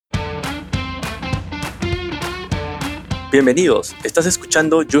Bienvenidos, estás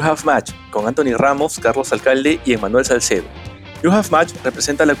escuchando You Have Match con Anthony Ramos, Carlos Alcalde y Emmanuel Salcedo. You Have Match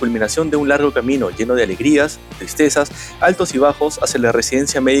representa la culminación de un largo camino lleno de alegrías, tristezas, altos y bajos hacia la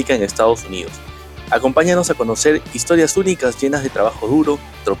residencia médica en Estados Unidos. Acompáñanos a conocer historias únicas llenas de trabajo duro,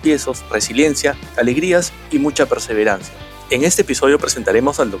 tropiezos, resiliencia, alegrías y mucha perseverancia. En este episodio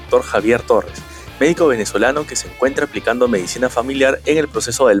presentaremos al Dr. Javier Torres, médico venezolano que se encuentra aplicando medicina familiar en el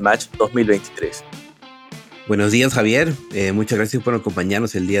proceso del Match 2023. Buenos días, Javier. Muchas gracias por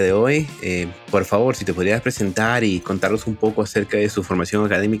acompañarnos el día de hoy. Por favor, si te podrías presentar y contarnos un poco acerca de su formación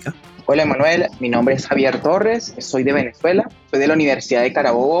académica. Hola, Manuel. Mi nombre es Javier Torres. Soy de Venezuela. Soy de la Universidad de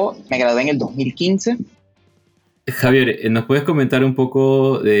Carabobo. Me gradué en el 2015. Javier, ¿nos puedes comentar un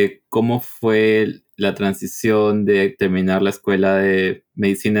poco de cómo fue la transición de terminar la escuela de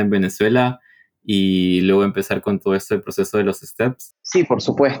medicina en Venezuela y luego empezar con todo este proceso de los STEPS? Sí, por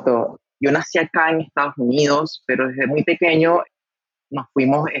supuesto. Yo nací acá en Estados Unidos, pero desde muy pequeño nos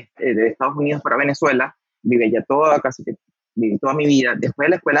fuimos de Estados Unidos para Venezuela. Viví ya viví toda mi vida. Después de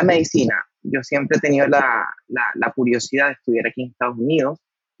la escuela de medicina, yo siempre he tenido la curiosidad de estudiar aquí en Estados Unidos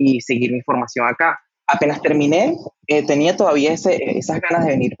y seguir mi formación acá. Apenas terminé, tenía todavía esas ganas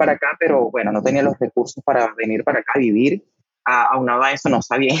de venir para acá, pero bueno, no tenía los recursos para venir para acá a vivir. Aunado a eso, no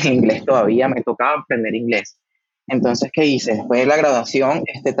sabía inglés todavía, me tocaba aprender inglés. Entonces, ¿qué hice? Después de la graduación,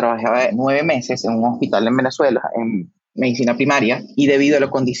 trabajaba 9 meses en un hospital en Venezuela, en medicina primaria, y debido a la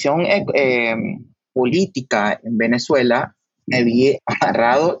condición política en Venezuela, me vi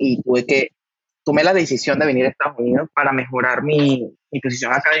amarrado y tomé la decisión de venir a Estados Unidos para mejorar mi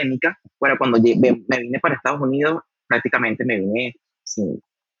posición académica. Bueno, cuando me vine para Estados Unidos, prácticamente me vine sin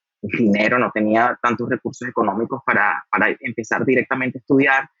dinero, no tenía tantos recursos económicos para empezar directamente a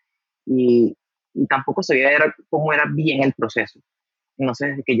estudiar y tampoco sabía cómo era bien el proceso.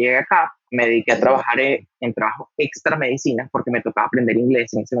 Entonces, desde que llegué acá, me dediqué a trabajar en trabajo extra medicina porque me tocaba aprender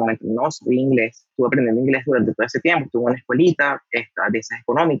inglés. En ese momento no sabía inglés. Estuve aprendiendo inglés durante todo ese tiempo. Estuve en una escuelita de esas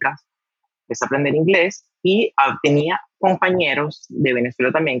económicas. Empecé a aprender inglés y tenía compañeros de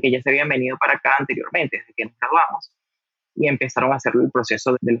Venezuela también que ya se habían venido para acá anteriormente, desde que nos graduamos, y empezaron a hacer el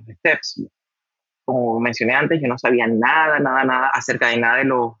proceso de los STEPS. Como mencioné antes, yo no sabía nada acerca de nada de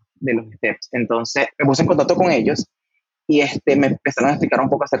los STEPS. Entonces me puse en contacto con ellos y me empezaron a explicar un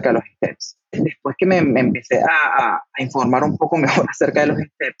poco acerca de los STEPS. Después que me empecé a informar un poco mejor acerca de los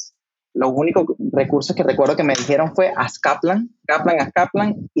STEPS, los únicos recursos que recuerdo que me dijeron fue haz Kaplan,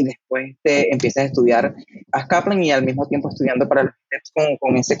 y después empiezas a estudiar haz Kaplan y al mismo tiempo estudiando para los STEPS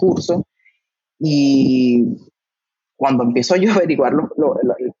con ese curso. Y cuando empiezo yo a averiguar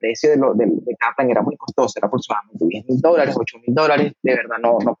el precio de Kaplan era muy costoso, era aproximadamente $10,000, $8,000, de verdad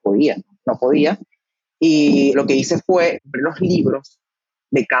no podía. Y lo que hice fue ver los libros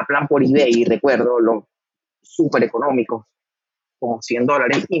de Kaplan por eBay, recuerdo, los súper económicos, como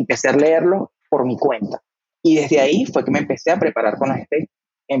 $100, y empecé a leerlos por mi cuenta. Y desde ahí fue que me empecé a preparar con los STEPS,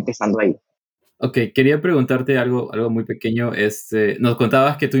 empezando ahí. Ok, quería preguntarte algo muy pequeño. Nos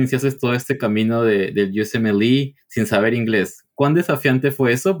contabas que tú iniciaste todo este camino del USMLE sin saber inglés. ¿Cuán desafiante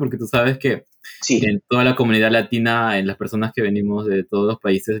fue eso? Porque tú sabes que sí, en toda la comunidad latina, en las personas que venimos de todos los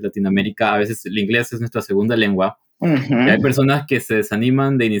países de Latinoamérica, a veces el inglés es nuestra segunda lengua. Uh-huh. Y hay personas que se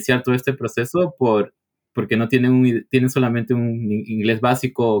desaniman de iniciar todo este proceso porque no tienen solamente un inglés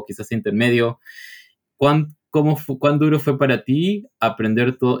básico o quizás intermedio. ¿Cuán duro fue para ti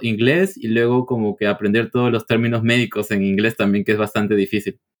aprender todo inglés y luego como que aprender todos los términos médicos en inglés también, que es bastante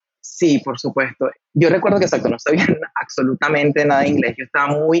difícil? Sí, por supuesto. Yo recuerdo que no sabía absolutamente nada de inglés. Yo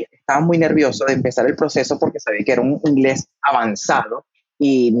estaba muy nervioso de empezar el proceso porque sabía que era un inglés avanzado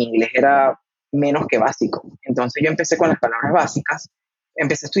y mi inglés era menos que básico. Entonces yo empecé con las palabras básicas.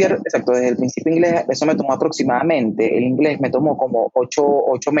 Empecé a estudiar, desde el principio inglés. Eso me tomó aproximadamente, el inglés me tomó como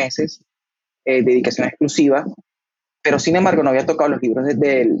 8 meses, dedicación exclusiva, pero sin embargo no había tocado los libros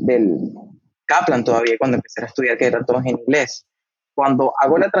del Kaplan todavía cuando empecé a estudiar, que eran todos en inglés. Cuando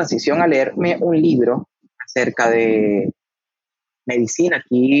hago la transición a leerme un libro acerca de medicina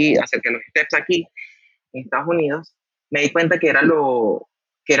aquí, acerca de los STEPS aquí en Estados Unidos, me di cuenta que era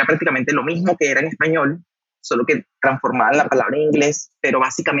prácticamente lo mismo que era en español, solo que transformaban la palabra en inglés, pero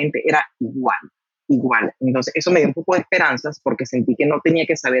básicamente era igual. Entonces eso me dio un poco de esperanzas porque sentí que no tenía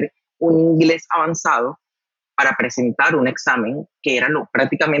que saber un inglés avanzado para presentar un examen que era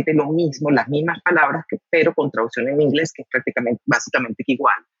prácticamente lo mismo, las mismas palabras, pero con traducción en inglés, que es básicamente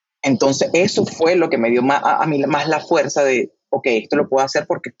igual. Entonces eso fue lo que me dio a mí más la fuerza de, ok, esto lo puedo hacer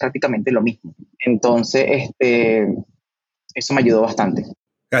porque es prácticamente lo mismo. Entonces eso me ayudó bastante.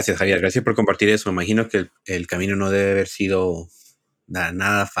 Gracias, Javier. Gracias por compartir eso. Imagino que el camino no debe haber sido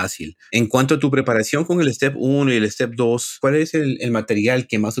nada fácil. En cuanto a tu preparación con el Step 1 y el Step 2, ¿cuál es el material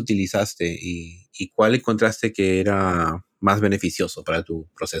que más utilizaste y cuál encontraste que era más beneficioso para tu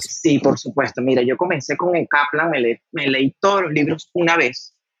proceso? Sí, por supuesto. Mira, yo comencé con el Kaplan, me leí todos los libros una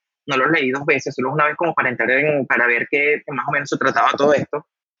vez, no los leí dos veces, solo una vez como para entrar para ver qué más o menos se trataba todo esto.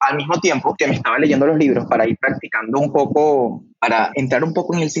 Al mismo tiempo que me estaba leyendo los libros para ir practicando un poco, para entrar un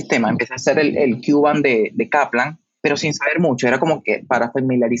poco en el sistema, empecé a hacer el Cuban de Kaplan, pero sin saber mucho. Era como que para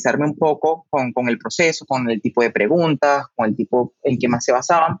familiarizarme un poco con el proceso, con el tipo de preguntas, con el tipo en que más se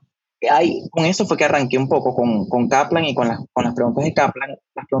basaban. Ahí, con eso fue que arranqué un poco con Kaplan y con las preguntas de Kaplan.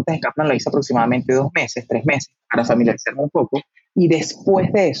 Las preguntas de Kaplan las hice aproximadamente 2 meses, 3 meses, para familiarizarme un poco. Y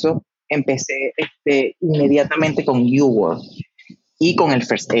después de eso, empecé inmediatamente con UWorld y con el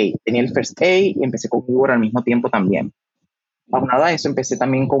First Aid. Tenía el First Aid y empecé con UWorld al mismo tiempo también. Aunado a eso, empecé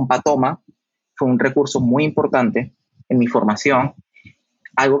también con Patoma. Fue un recurso muy importante en mi formación.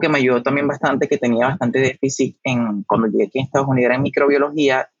 Algo que me ayudó también bastante, que tenía bastante déficit cuando llegué aquí en Estados Unidos, era en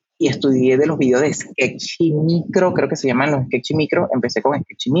microbiología, y estudié de los videos de Sketchy Micro, creo que se llaman los Sketchy Micro. Empecé con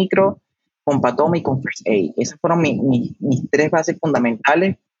Sketchy Micro, con Patoma y con First Aid. Esas fueron mis 3 bases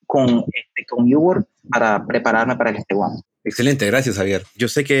fundamentales con UWorld para prepararme para el ST1. Excelente, gracias Javier. Yo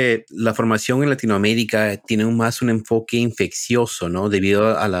sé que la formación en Latinoamérica tiene más un enfoque infeccioso, ¿no?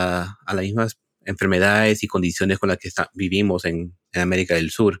 Debido a las mismas enfermedades y condiciones con las que vivimos en América del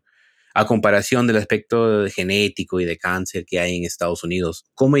Sur, a comparación del aspecto genético y de cáncer que hay en Estados Unidos.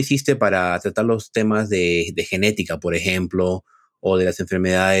 ¿Cómo hiciste para tratar los temas de genética, por ejemplo, o de las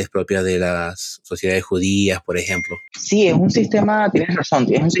enfermedades propias de las sociedades judías, por ejemplo? Sí, es un sistema, tienes razón,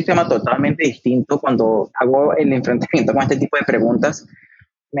 es un sistema totalmente distinto. Cuando hago el enfrentamiento con este tipo de preguntas,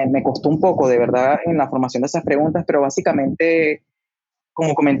 me costó un poco, de verdad, en la formación de esas preguntas, pero básicamente,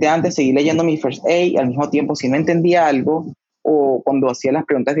 como comenté antes, seguí leyendo mi First Aid, y al mismo tiempo, si no entendía algo, o cuando hacía las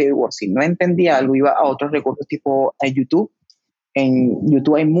preguntas de Word, si no entendía algo, iba a otros recursos tipo a YouTube. En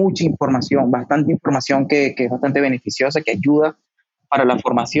YouTube hay mucha información, bastante información que es bastante beneficiosa, que ayuda para la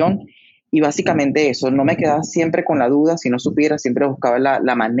formación. Y básicamente eso, no me quedaba siempre con la duda. Si no supiera, siempre buscaba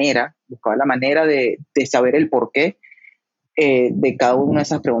la manera de saber el porqué de cada una de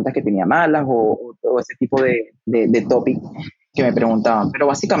esas preguntas que tenía malas, o ese tipo de topic que me preguntaban. Pero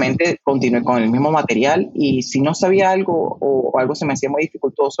básicamente continué con el mismo material, y si no sabía algo o algo se me hacía muy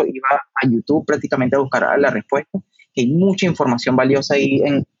dificultoso, iba a YouTube prácticamente a buscar la respuesta, que hay mucha información valiosa ahí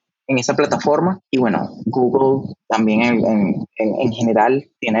en esa plataforma. Y bueno, Google también en general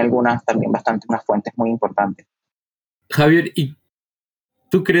tiene unas fuentes muy importantes. Javier, ¿y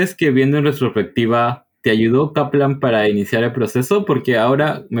tú crees que viendo en retrospectiva te ayudó Kaplan para iniciar el proceso? Porque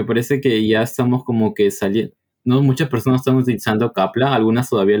ahora me parece que ya estamos como que saliendo, no muchas personas están utilizando Kaplan, algunas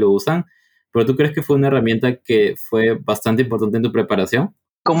todavía lo usan, pero ¿tú crees que fue una herramienta que fue bastante importante en tu preparación?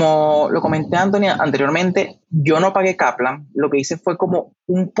 Como lo comenté, Antonio, anteriormente, yo no pagué Kaplan. Lo que hice fue como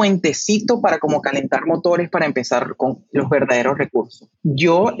un puentecito para como calentar motores para empezar con los verdaderos recursos.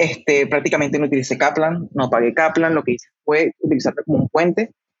 Yo prácticamente no utilicé Kaplan, no pagué Kaplan. Lo que hice fue utilizarlo como un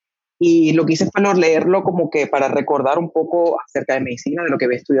puente, y lo que hice fue leerlo como que para recordar un poco acerca de medicina, de lo que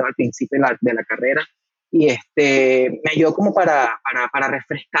había estudiado al principio de la carrera. Y me ayudó como para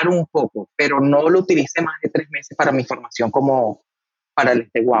refrescar un poco, pero no lo utilicé más de 3 meses para mi formación como para el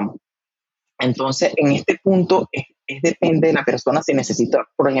ST1. Entonces, en este punto, depende de la persona si necesita,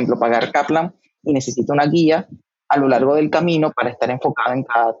 por ejemplo, pagar Kaplan y necesita una guía a lo largo del camino para estar enfocado en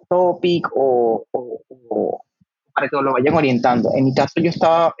cada topic, o para que lo vayan orientando. En mi caso, yo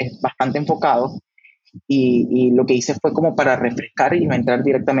estaba bastante enfocado, y lo que hice fue como para refrescar y no entrar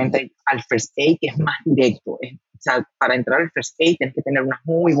directamente al First Aid, que es más directo. O sea, para entrar al First Aid tienes que tener unas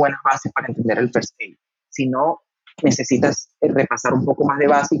muy buenas bases para entender el First Aid. Si no, necesitas repasar un poco más de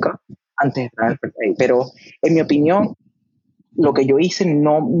básica antes de entrar al First Aid. Pero en mi opinión, lo que yo hice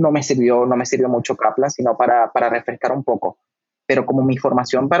no me sirvió mucho Kaplan, sino para refrescar un poco. Pero como mi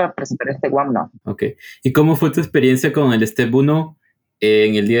formación para presentar este STEP, no. Ok. ¿Y cómo fue tu experiencia con el Step 1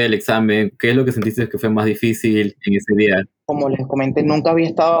 en el día del examen? ¿Qué es lo que sentiste que fue más difícil en ese día? Como les comenté, nunca había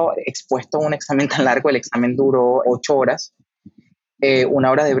estado expuesto a un examen tan largo. El examen duró 8 horas,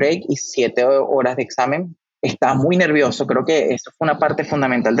 1 hora de break y 7 horas de examen. Estaba muy nervioso. Creo que eso fue una parte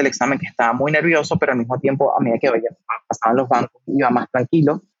fundamental del examen, que estaba muy nervioso, pero al mismo tiempo, a medida que pasaban los bancos, iba más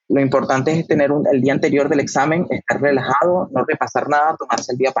tranquilo. Lo importante es tener el día anterior del examen, estar relajado, no repasar nada,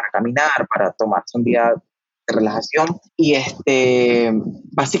 tomarse el día para caminar, para tomarse un día de relajación. Y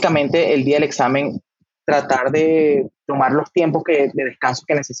básicamente el día del examen, tratar de tomar los tiempos de descanso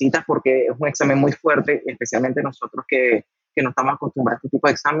que necesitas, porque es un examen muy fuerte, especialmente nosotros que no estamos acostumbrados a este tipo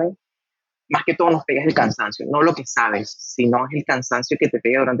de examen. más que todo nos pega es el cansancio, no lo que sabes, sino es el cansancio que te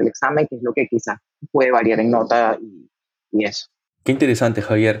pega durante el examen, que es lo que quizás puede variar en nota y eso. Qué interesante,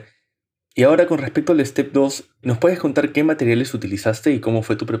 Javier. Y ahora con respecto al Step 2, ¿nos puedes contar qué materiales utilizaste y cómo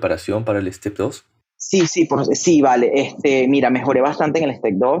fue tu preparación para el Step 2? Sí, vale. Mira, mejoré bastante en el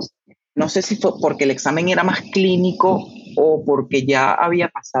Step 2. No sé si fue porque el examen era más clínico o porque ya había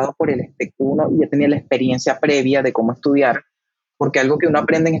pasado por el Step 1 y ya tenía la experiencia previa de cómo estudiar, porque algo que uno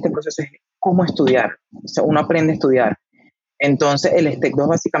aprende en este proceso es cómo estudiar. O sea, uno aprende a estudiar. Entonces, el Step 2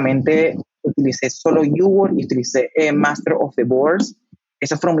 básicamente utilicé solo UWorld y utilicé Master of the Boards.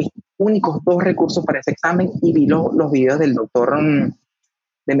 Esos fueron mis únicos 2 recursos para ese examen y vi los videos del doctor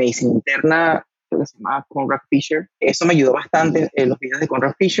de medicina interna, que se llama Conrad Fisher. Eso me ayudó bastante. Los videos de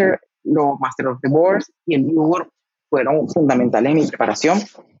Conrad Fisher, los Master of the Boards y el UWorld fueron fundamentales en mi preparación.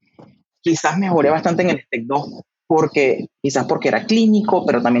 Quizás mejoré bastante en el Step 2 porque era clínico,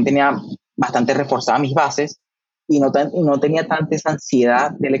 pero también tenía bastante reforzadas mis bases y no tenía tanta esa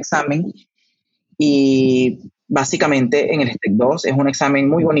ansiedad del examen. Y básicamente en el Step 2 es un examen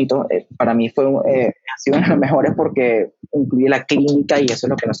muy bonito. Para mí ha sido uno de los mejores porque incluye la clínica y eso es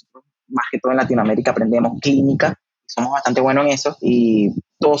lo que nosotros más que todo en Latinoamérica aprendemos, clínica. Somos bastante buenos en eso y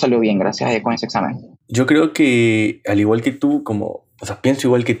todo salió bien gracias a Dios con ese examen. Yo creo que al igual que tú, pienso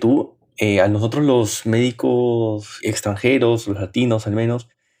igual que tú, a nosotros los médicos extranjeros, los latinos al menos,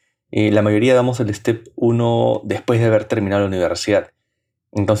 la mayoría damos el Step 1 después de haber terminado la universidad.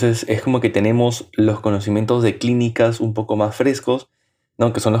 Entonces es como que tenemos los conocimientos de clínicas un poco más frescos,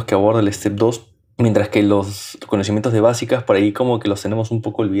 ¿no? Que son los que aborda el Step 2, mientras que los conocimientos de básicas por ahí como que los tenemos un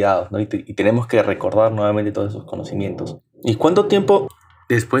poco olvidados, ¿no? Y tenemos que recordar nuevamente todos esos conocimientos. ¿Y cuánto tiempo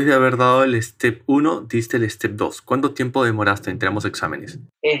después de haber dado el Step 1 diste el Step 2? ¿Cuánto tiempo demoraste entre ambos exámenes?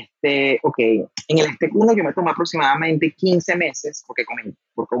 Ok, en el Step 1 yo me tomé aproximadamente 15 meses, porque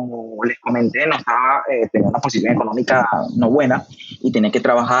como les comenté, no estaba, tenía una posición económica no buena y tenía que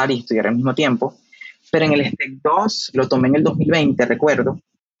trabajar y estudiar al mismo tiempo. Pero en el Step 2 lo tomé en el 2020, recuerdo.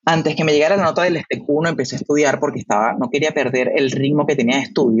 Antes que me llegara la nota del Step 1 empecé a estudiar porque no quería perder el ritmo que tenía de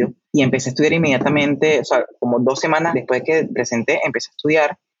estudio y empecé a estudiar inmediatamente, o sea, como 2 semanas después de que presenté, empecé a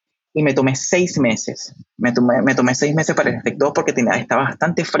estudiar y me tomé 6 meses. Me tomé 6 meses para el Step 2 porque estaba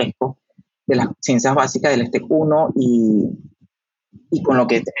bastante fresco de las ciencias básicas del Step 1 y con lo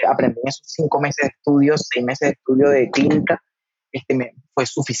que aprendí en esos 5 meses de estudio, 6 meses de estudio de clínica, fue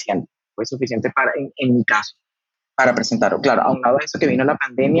suficiente. Fue suficiente en mi caso para presentarlo. Claro, aunado a eso que vino la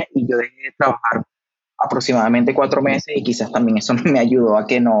pandemia y yo dejé de trabajar aproximadamente 4 meses y quizás también eso me ayudó a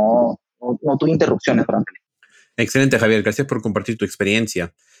que no tuve interrupciones durante el examen. Excelente, Javier. Gracias por compartir tu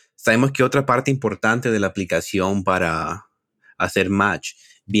experiencia. Sabemos que otra parte importante de la aplicación para hacer match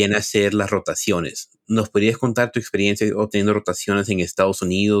viene a ser las rotaciones. ¿Nos podrías contar tu experiencia obteniendo rotaciones en Estados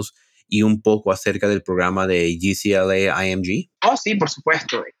Unidos y un poco acerca del programa de UCLA IMG? Oh, sí, por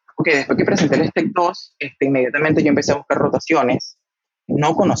supuesto. Okay, después que presenté el Step 2, inmediatamente yo empecé a buscar rotaciones.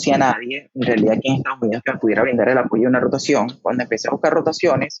 No conocía a nadie, en realidad, aquí en Estados Unidos que me pudiera brindar el apoyo de una rotación. Cuando empecé a buscar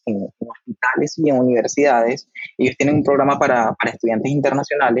rotaciones en hospitales y en universidades, ellos tienen un programa para estudiantes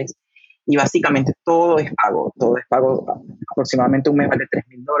internacionales y básicamente todo es pago. Todo es pago. Aproximadamente un mes vale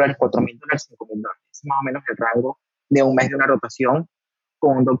 $3,000, $4,000, $5,000. Es más o menos el rango de un mes de una rotación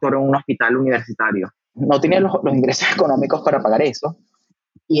con un doctor en un hospital universitario. No tenía los ingresos económicos para pagar eso.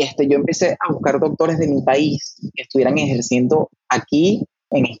 Y yo empecé a buscar doctores de mi país que estuvieran ejerciendo aquí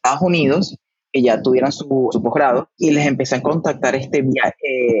en Estados Unidos, que ya tuvieran su posgrado, y les empecé a contactar vía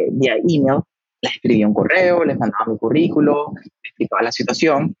email. Les escribí un correo, les mandaba mi currículo, les explicaba la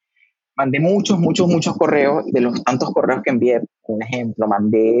situación. Mandé muchos correos, y de los tantos correos que envié, un ejemplo,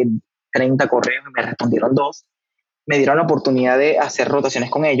 mandé 30 correos y me respondieron 2. Me dieron la oportunidad de hacer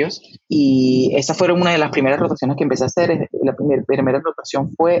rotaciones con ellos y esa fue una de las primeras rotaciones que empecé a hacer. La primera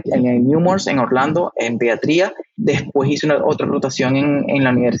rotación fue en el Nemours en Orlando, en pediatría. Después hice otra rotación en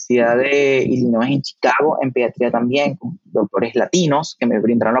la Universidad de Illinois en Chicago, en pediatría también, con doctores latinos que me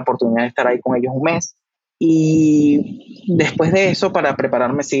brindaron la oportunidad de estar ahí con ellos un mes. Y después de eso, para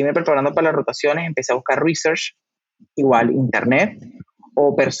seguirme preparando para las rotaciones, empecé a buscar research, igual internet,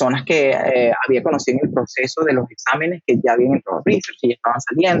 o personas que había conocido en el proceso de los exámenes que ya habían entrado a research y ya estaban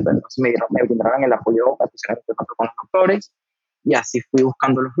saliendo, entonces me brindaron el apoyo, me pusieron en contacto con los doctores y así fui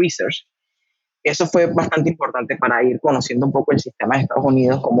buscando los research. Eso fue bastante importante para ir conociendo un poco el sistema de Estados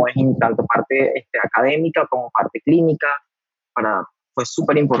Unidos, cómo es en tanto parte académica como parte clínica. Fue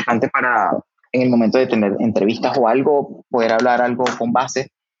súper importante para en el momento de tener entrevistas o algo, poder hablar algo con base.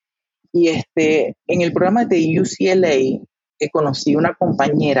 Y en el programa de UCLA, que conocí una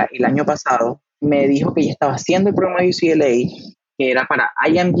compañera el año pasado, me dijo que ella estaba haciendo el programa de UCLA, que era para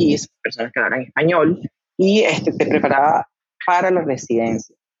IMGs, personas que hablaran español, y te preparaba para la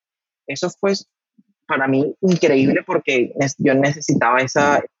residencia. Eso fue para mí increíble porque yo necesitaba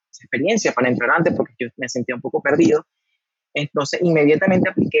esa experiencia para entrar antes porque yo me sentía un poco perdido. Entonces, inmediatamente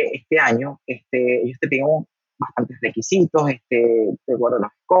apliqué este año. Ellos te piden bastantes requisitos, de acuerdo a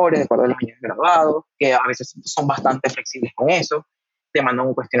los scores, de acuerdo a los años graduados, que a veces son bastante flexibles con eso. Te mandan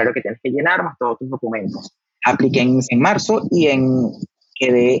un cuestionario que tienes que llenar, más todos tus documentos. Apliqué en marzo y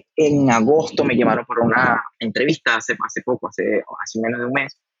quedé en agosto, me llamaron para una entrevista hace poco, hace menos de un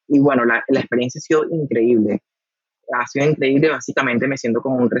mes. Y bueno, la experiencia ha sido increíble. Ha sido increíble, básicamente me siento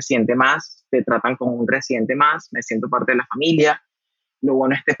como un residente más, te tratan como un residente más, me siento parte de la familia. Lo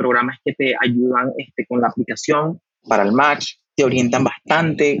bueno de este programa es que te ayudan con la aplicación para el match, te orientan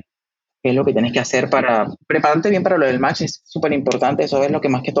bastante qué es lo que tienes que hacer para prepararte bien para lo del match, es súper importante, eso es lo que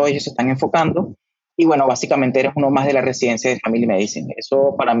más que todo ellos se están enfocando. Y bueno, básicamente eres uno más de la residencia de Family Medicine.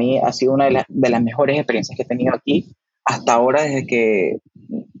 Eso para mí ha sido una de las mejores experiencias que he tenido aquí hasta ahora, desde que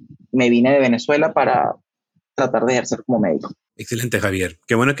me vine de Venezuela para tratar de ejercer como médico. Excelente, Javier.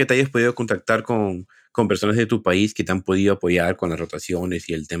 Qué bueno que te hayas podido contactar con personas de tu país que te han podido apoyar con las rotaciones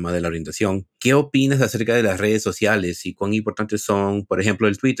y el tema de la orientación. ¿Qué opinas acerca de las redes sociales y cuán importantes son, por ejemplo,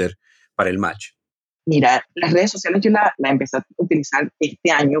 el Twitter para el match? Mira, las redes sociales yo la empecé a utilizar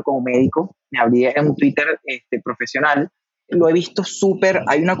este año como médico. Me abrí en un Twitter profesional. Lo he visto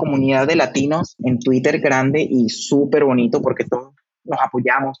hay una comunidad de latinos en Twitter grande y súper bonito porque todos nos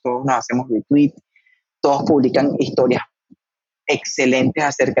apoyamos, todos nos hacemos retweet, todos publican historias excelentes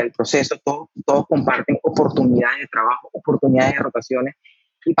acerca del proceso, todos comparten oportunidades de trabajo, oportunidades de rotaciones.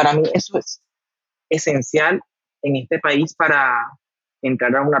 Y para mí eso es esencial en este país para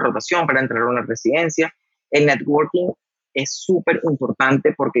entrar a una rotación, para entrar a una residencia. El networking es súper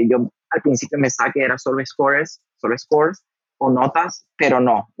importante porque yo al principio pensaba que era solo scores o notas, pero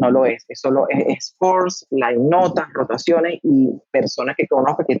no lo es. Es solo scores, hay notas, rotaciones y personas que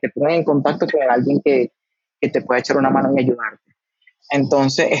conozco que te ponen en contacto con alguien que te pueda echar una mano y ayudarte.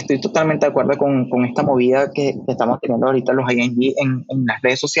 Entonces, estoy totalmente de acuerdo con esta movida que estamos teniendo ahorita los IMG en las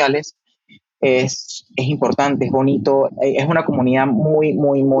redes sociales. Es importante, es bonito, es una comunidad muy,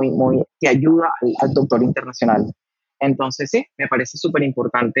 muy, muy, muy que ayuda al doctor internacional. Entonces, sí, me parece súper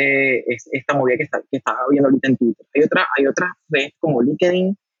importante esta movida que estaba viendo ahorita en Twitter. Hay otras redes como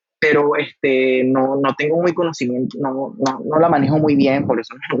LinkedIn, pero no tengo muy conocimiento, no la manejo muy bien, por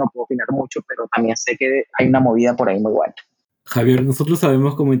eso no puedo opinar mucho, pero también sé que hay una movida por ahí muy buena. Javier, nosotros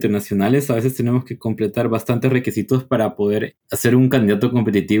sabemos como internacionales a veces tenemos que completar bastantes requisitos para poder hacer un candidato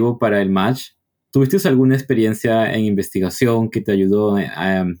competitivo para el match. ¿Tuviste alguna experiencia en investigación que te ayudó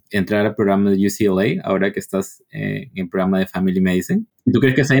a entrar al programa de UCLA ahora que estás en el programa de Family Medicine? ¿Y tú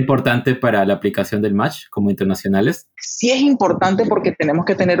crees que sea importante para la aplicación del match como internacionales? Sí es importante porque tenemos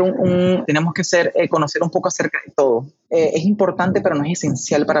que tener conocer un poco acerca de todo. Es importante, pero no es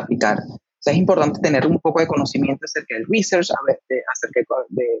esencial para aplicar. O sea, es importante tener un poco de conocimiento acerca del research, acerca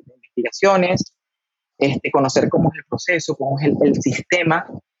de investigaciones, conocer cómo es el proceso, cómo es el sistema.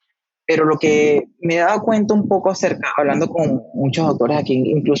 Pero lo que me he dado cuenta un poco hablando con muchos doctores aquí,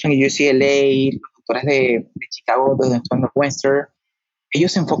 incluso en UCLA, los doctores de Chicago, de Northwestern,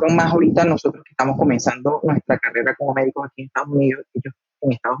 ellos se enfocan más ahorita, nosotros que estamos comenzando nuestra carrera como médicos aquí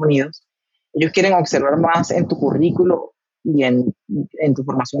en Estados Unidos, ellos quieren observar más en tu currículo y en tu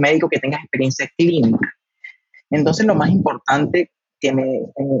formación médica que tengas experiencia clínica. Entonces, lo más importante en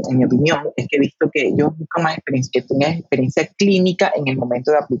mi opinión, es que he visto que ellos buscan más experiencia, que tengas experiencia clínica en el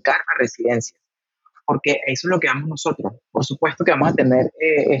momento de aplicar a residencias, porque eso es lo que damos nosotros. Por supuesto que vamos a tener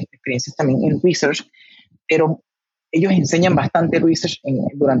experiencias también en research, pero ellos enseñan bastante research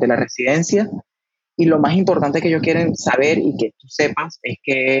durante la residencia, y lo más importante que ellos quieren saber y que tú sepas es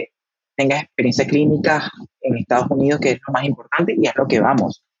que tengas experiencia clínica en Estados Unidos, que es lo más importante y es lo que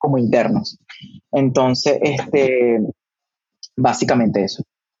vamos como internos. Entonces, básicamente eso.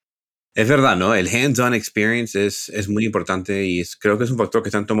 Es verdad, ¿no? El hands-on experience es muy importante y creo que es un factor que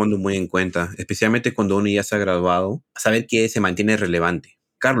están tomando muy en cuenta, especialmente cuando uno ya se ha graduado, saber que se mantiene relevante.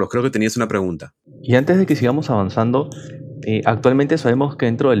 Carlos, creo que tenías una pregunta. Y antes de que sigamos avanzando, actualmente sabemos que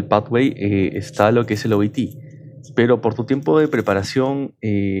dentro del pathway está lo que es el OIT, pero por tu tiempo de preparación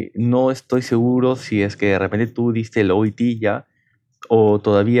no estoy seguro si es que de repente tú diste el OIT ya o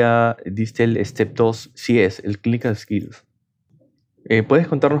todavía diste el Step 2, si es el Clinical Skills. ¿Puedes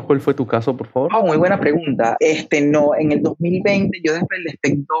contarnos cuál fue tu caso, por favor? Oh, muy buena pregunta. No, en el 2020, yo después del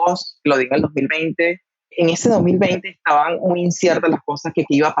Step 2, lo digo en el 2020, en ese 2020 estaban muy inciertas las cosas que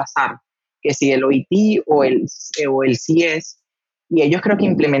iba a pasar, que si el OIT o el CS, y ellos creo que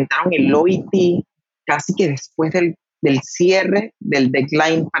implementaron el OIT casi que después del del cierre del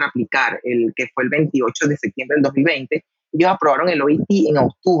deadline para aplicar, el que fue el 28 de septiembre del 2020, ellos aprobaron el OIT en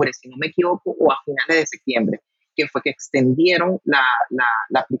octubre, si no me equivoco, o a finales de septiembre, que fue que extendieron la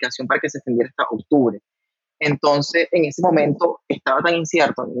aplicación para que se extendiera hasta octubre. Entonces, en ese momento estaba tan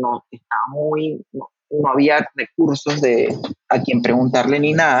incierto, no había recursos a quien preguntarle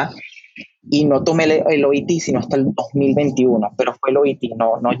ni nada, y no tomé el OIT sino hasta el 2021, pero fue el OIT,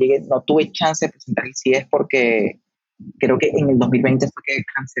 no tuve chance de presentar el CIES porque creo que en el 2020 fue que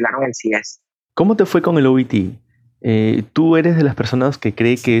cancelaron el CIES. ¿Cómo te fue con el OIT? ¿Tú eres de las personas que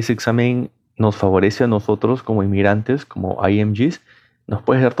cree que ese examen nos favorece a nosotros como inmigrantes, como IMGs? ¿Nos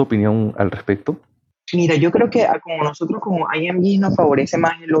puedes dar tu opinión al respecto? Mira, yo creo que como nosotros como IMG nos favorece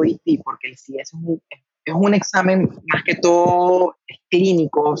más el OIT porque el CIES es un examen más que todo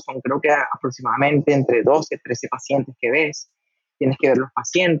clínico, son creo que aproximadamente entre 12 13 pacientes que ves, tienes que ver los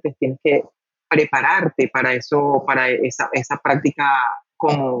pacientes, tienes que prepararte para eso, para esa práctica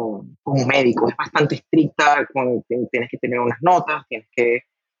como médico, es bastante estricta, tienes que tener unas notas, tienes que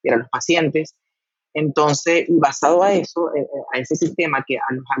ir a los pacientes. Entonces, y basado a eso, a ese sistema que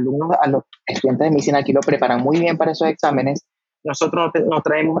a los alumnos, a los estudiantes de medicina aquí lo preparan muy bien para esos exámenes, nosotros no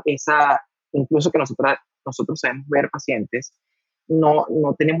traemos incluso que nosotros sabemos ver pacientes, no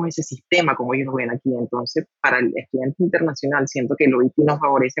tenemos ese sistema como ellos lo ven aquí. Entonces, para el estudiante internacional, siento que el OIT nos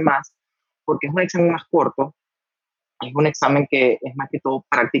favorece más porque es un examen más corto, es un examen que es más que todo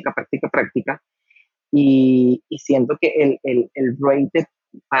práctica, práctica, práctica, y siento que el rate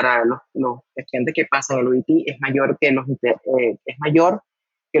para los estudiantes que pasan el OIT es mayor que los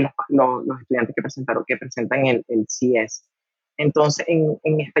estudiantes que presentan el CS. Entonces, en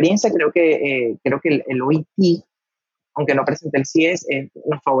mi experiencia, creo que el OIT, aunque no presente el CS,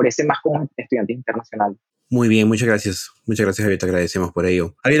 nos favorece más como estudiantes internacionales. Muy bien, muchas gracias. Muchas gracias, Javier, te agradecemos por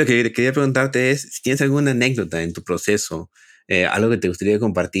ello. Javier, lo que quería preguntarte es si tienes alguna anécdota en tu proceso, algo que te gustaría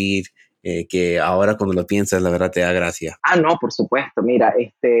compartir, que ahora cuando lo piensas, la verdad te da gracia. No, por supuesto. Mira,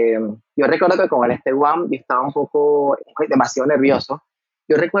 yo recuerdo que con el ST1 yo estaba un poco, demasiado nervioso.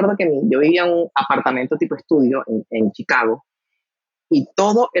 Yo recuerdo que yo vivía en un apartamento tipo estudio en Chicago y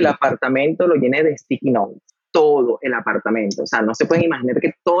todo el apartamento lo llené de sticky notes. Todo el apartamento. O sea, no se pueden imaginar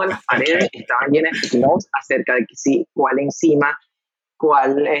que todas las paredes estaban llenas de sticky notes acerca de que sí, cuál enzima,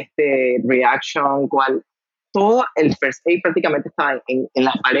 cuál reaction, cuál. Todo el first aid prácticamente estaba en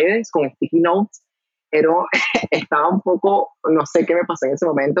las paredes con sticky notes, pero estaba un poco, no sé qué me pasó en ese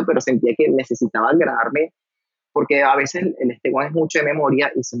momento, pero sentía que necesitaba grabarme, porque a veces el ST1 es mucho de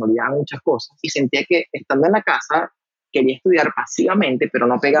memoria y se me olvidaban muchas cosas, y sentía que estando en la casa quería estudiar pasivamente, pero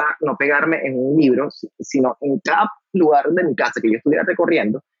no pegarme en un libro, sino en cada lugar de mi casa que yo estuviera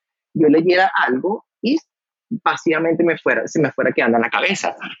recorriendo, yo leyera algo y pasivamente se me fuera quedando en la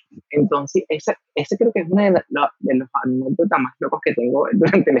cabeza. Entonces, ese creo que es una de los anécdotas más locos que tengo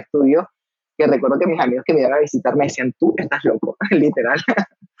durante el estudio, que recuerdo que mis amigos que me iban a visitar me decían, tú estás loco, literal.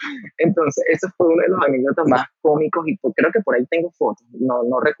 Entonces, eso fue uno de los anécdotas más cómicos y creo que por ahí tengo fotos,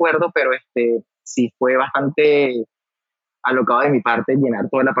 no recuerdo, pero sí fue bastante alocado de mi parte llenar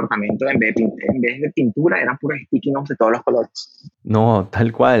todo el apartamento. En vez de pintura eran puros sticky notes de todos los colores. No,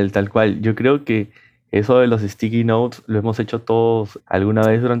 tal cual, tal cual. Yo creo que eso de los sticky notes lo hemos hecho todos alguna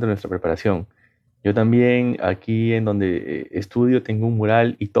vez durante nuestra preparación. Yo también aquí en donde estudio tengo un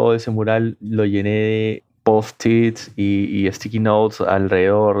mural y todo ese mural lo llené de post-its y sticky notes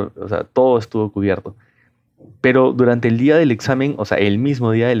alrededor, o sea, todo estuvo cubierto. Pero durante el día del examen, o sea, el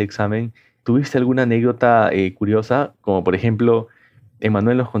mismo día del examen, ¿tuviste alguna anécdota curiosa? Como por ejemplo,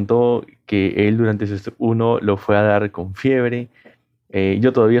 Emanuel nos contó que él durante su step 1 lo fue a dar con fiebre.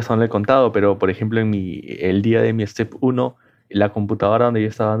 Yo todavía eso no lo he contado, pero por ejemplo, el día de mi step 1, la computadora donde yo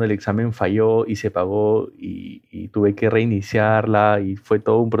estaba dando el examen falló y se apagó y tuve que reiniciarla y fue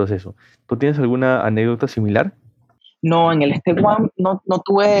todo un proceso. ¿Tú tienes alguna anécdota similar? No, en el Step One no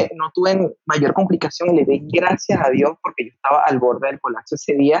tuve mayor complicación y le doy gracias a Dios porque yo estaba al borde del colapso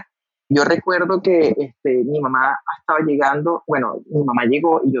ese día. Yo recuerdo que mi mamá estaba llegando, bueno, mi mamá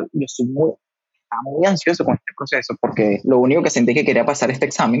llegó y yo estaba muy ansioso con este proceso porque lo único que sentí que quería pasar este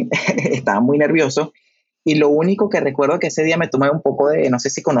examen, estaba muy nervioso, y lo único que recuerdo que ese día me tomé un poco no sé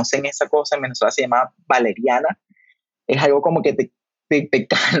si conocen esa cosa, en Venezuela se llama valeriana, es algo como que te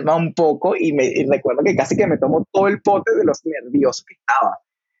calma un poco y recuerdo que casi que me tomo todo el pote de los nerviosos que estaba.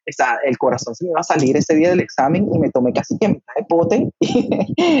 O sea, el corazón se me iba a salir ese día del examen y me tomé casi que mitad de pote.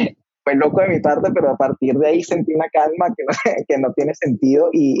 Fue loco de mi parte, pero a partir de ahí sentí una calma que no tiene sentido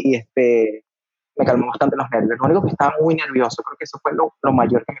y me calmó bastante los nervios. Lo único que estaba muy nervioso, creo que eso fue lo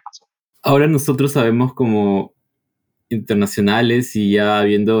mayor que me pasó. Ahora nosotros sabemos como internacionales y ya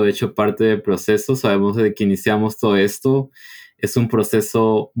habiendo hecho parte del proceso, sabemos de que iniciamos todo esto. Es un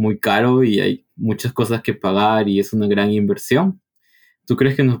proceso muy caro y hay muchas cosas que pagar y es una gran inversión. ¿Tú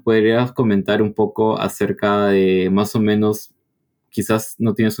crees que nos podrías comentar un poco acerca de más o menos, quizás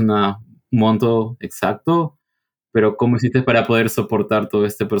no tienes un monto exacto, pero cómo hiciste para poder soportar todo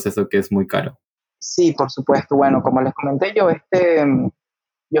este proceso que es muy caro? Sí, por supuesto. Bueno, como les comenté, yo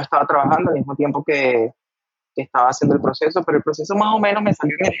estaba trabajando al mismo tiempo que estaba haciendo el proceso, pero el proceso más o menos me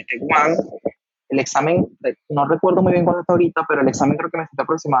salió en el Step 1. El examen, no recuerdo muy bien cuánto está ahorita, pero el examen creo que me salió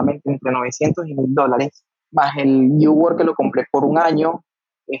aproximadamente entre 900 y $1,000, más el New Work que lo compré por un año,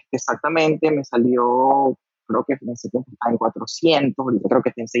 exactamente me salió, creo que en ese tiempo estaba en 400, ahorita creo que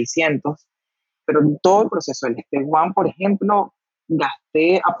está en 600, pero en todo el proceso del Step 1, por ejemplo,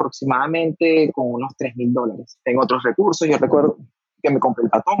 gasté aproximadamente con unos $3,000. En otros recursos, yo recuerdo que me compré el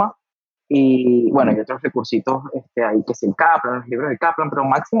Tatoma, y bueno, hay otros recursitos ahí que es el Kaplan, los libros de Kaplan, pero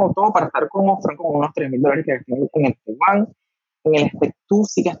máximo todo para estar fueron como unos $3,000 que gasté en el Step 1. En el Step 2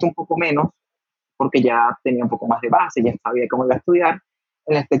 sí gasté un poco menos, porque ya tenía un poco más de base, ya sabía cómo iba a estudiar.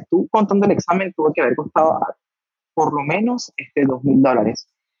 En el Step 2, contando el examen, tuvo que haber costado por lo menos $2,000.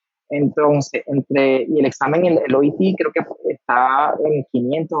 Entonces, y el examen, el OIT, creo que está en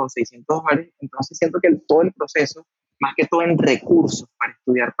 $500 o $600. Entonces, siento que todo el proceso, más que todo en recursos para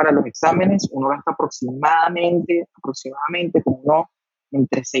estudiar para los exámenes, uno gasta aproximadamente como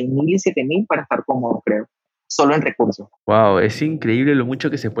entre 6,000 y 7,000 para estar cómodo, creo, solo en recursos. Wow, es increíble lo mucho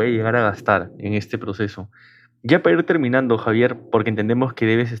que se puede llegar a gastar en este proceso. Ya para ir terminando, Javier, porque entendemos que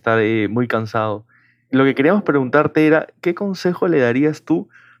debes estar muy cansado, lo que queríamos preguntarte era, ¿qué consejo le darías tú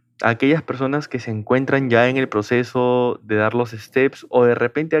a aquellas personas que se encuentran ya en el proceso de dar los steps o de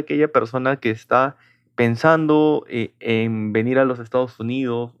repente a aquella persona que está pensando en venir a los Estados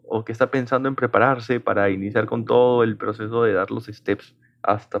Unidos o que está pensando en prepararse para iniciar con todo el proceso de dar los steps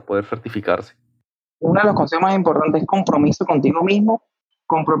hasta poder certificarse? Uno de los consejos más importantes es compromiso contigo mismo,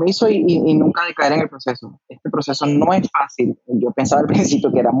 compromiso y nunca decaer en el proceso. Este proceso no es fácil. Yo pensaba al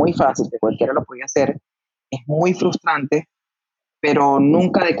principio que era muy fácil, que cualquiera lo podía hacer. Es muy frustrante, pero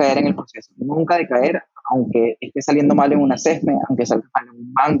nunca decaer en el proceso. Nunca decaer, aunque esté saliendo mal en un assessment, aunque salga mal en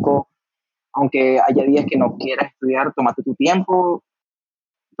un banco, aunque haya días que no quieras estudiar, tómate tu tiempo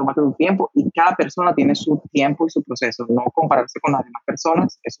y cada persona tiene su tiempo y su proceso. No compararse con las demás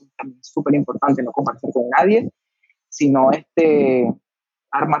personas, eso también es súper importante, no compararse con nadie, sino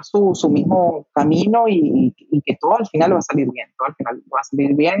armar su mismo camino y que todo al final va a salir bien, todo al final va a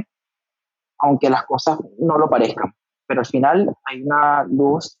salir bien, aunque las cosas no lo parezcan, pero al final hay una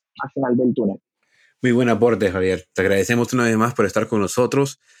luz al final del túnel. Muy buen aporte, Javier. Te agradecemos una vez más por estar con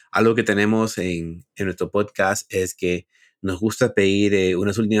nosotros. Algo que tenemos en nuestro podcast es que nos gusta pedir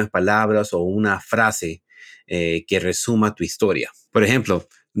unas últimas palabras o una frase que resuma tu historia. Por ejemplo,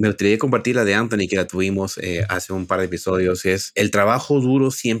 me gustaría compartir la de Anthony, que la tuvimos hace un par de episodios. Es: el trabajo duro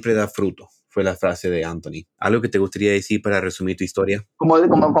siempre da fruto. Fue la frase de Anthony. ¿Algo que te gustaría decir para resumir tu historia?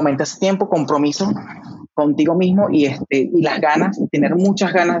 Como comenté hace tiempo, compromiso contigo mismo y las ganas, tener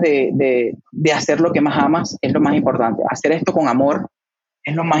muchas ganas de hacer lo que más amas es lo más importante. Hacer esto con amor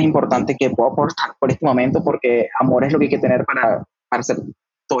es lo más importante que puedo aportar por este momento, porque amor es lo que hay que tener para hacer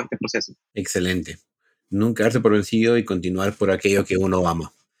todo este proceso. Excelente. Nunca darse por vencido y continuar por aquello que uno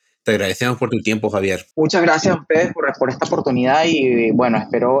ama. Te agradecemos por tu tiempo, Javier. Muchas gracias a ustedes por esta oportunidad y bueno,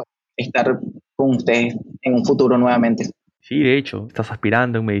 espero estar con ustedes en un futuro nuevamente. Sí, de hecho, estás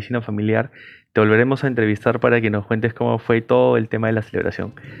aspirando en medicina familiar. Te volveremos a entrevistar para que nos cuentes cómo fue todo el tema de la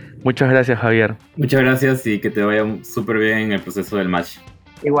celebración. Muchas gracias, Javier. Muchas gracias y que te vaya súper bien en el proceso del match.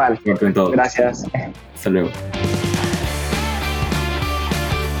 Igual. Suerte en todo. Gracias. Hasta luego.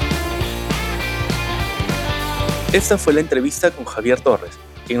 Esta fue la entrevista con Javier Torres,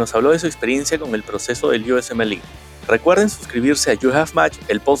 quien nos habló de su experiencia con el proceso del USMLE. Recuerden suscribirse a You Have Match,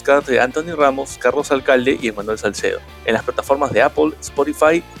 el podcast de Anthony Ramos, Carlos Alcalde y Emmanuel Salcedo, en las plataformas de Apple,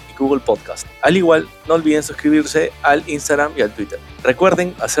 Spotify y Google Podcast. Al igual, no olviden suscribirse al Instagram y al Twitter.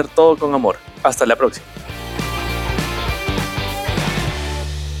 Recuerden hacer todo con amor. Hasta la próxima.